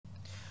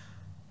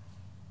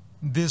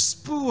This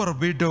poor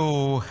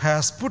widow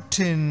has put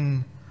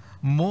in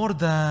more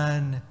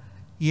than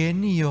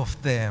any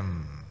of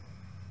them.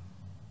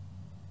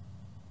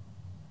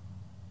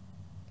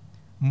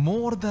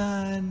 More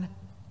than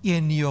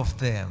any of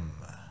them.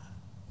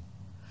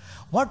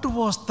 What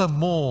was the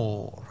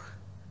more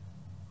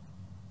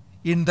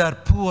in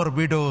that poor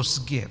widow's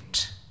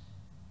gift?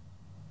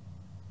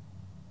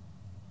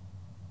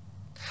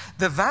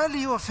 The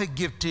value of a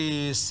gift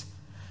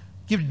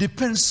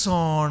depends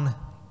on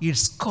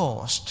its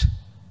cost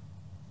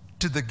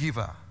to the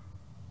giver.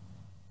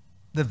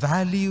 The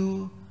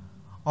value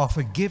of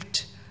a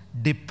gift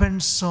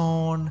depends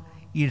on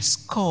its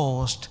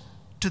cost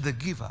to the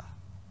giver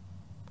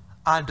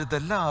and the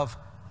love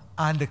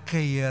and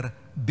care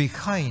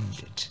behind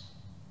it.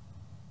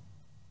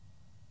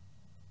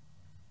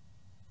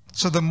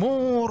 So the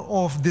more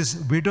of this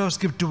widow's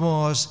gift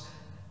was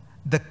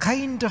the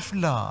kind of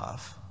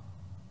love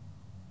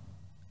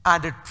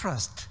and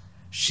trust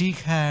she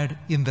had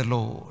in the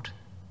Lord.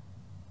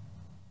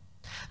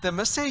 The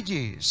message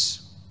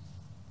is,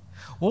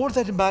 all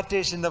that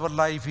matters in our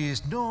life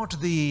is not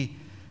the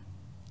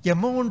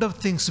amount of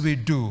things we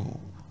do.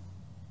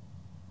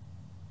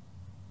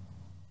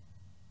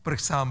 For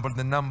example,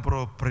 the number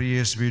of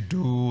prayers we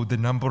do, the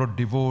number of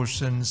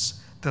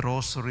devotions, the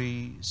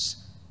rosaries,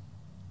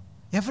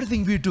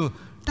 everything we do,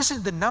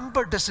 the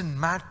number doesn't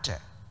matter.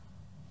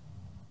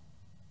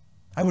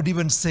 I would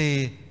even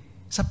say,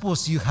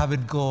 suppose you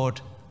haven't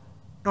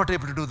not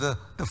able to do the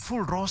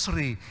full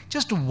rosary,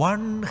 just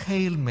one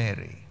Hail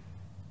Mary.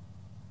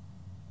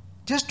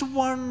 Just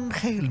one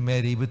Hail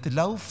Mary with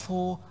love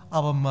for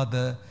our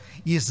mother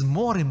is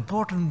more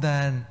important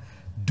than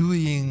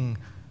doing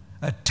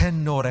a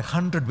 10 or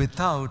 100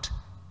 without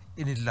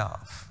any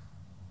love.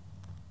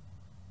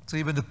 So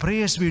even the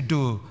prayers we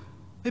do,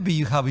 maybe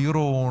you have your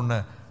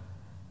own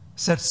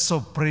sets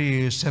of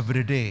prayers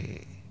every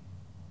day.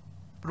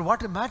 But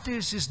what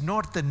matters is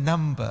not the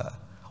number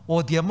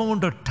or the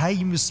amount of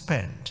time you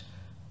spend.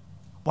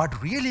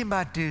 What really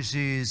matters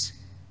is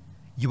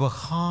your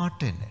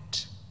heart in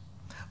it,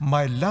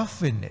 my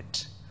love in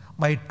it,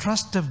 my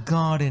trust of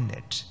God in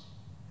it,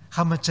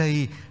 how much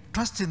I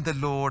trust in the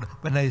Lord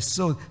when I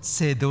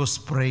say those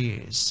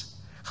prayers,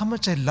 how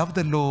much I love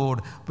the Lord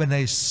when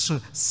I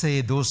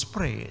say those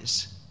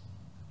prayers.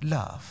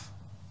 Love,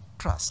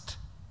 trust,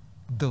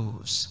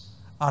 those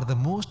are the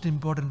most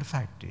important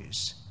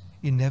factors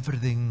in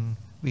everything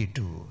we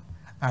do.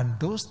 And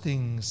those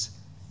things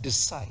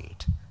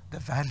decide the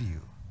value,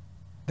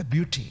 the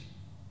beauty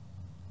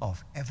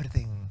of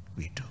everything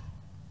we do.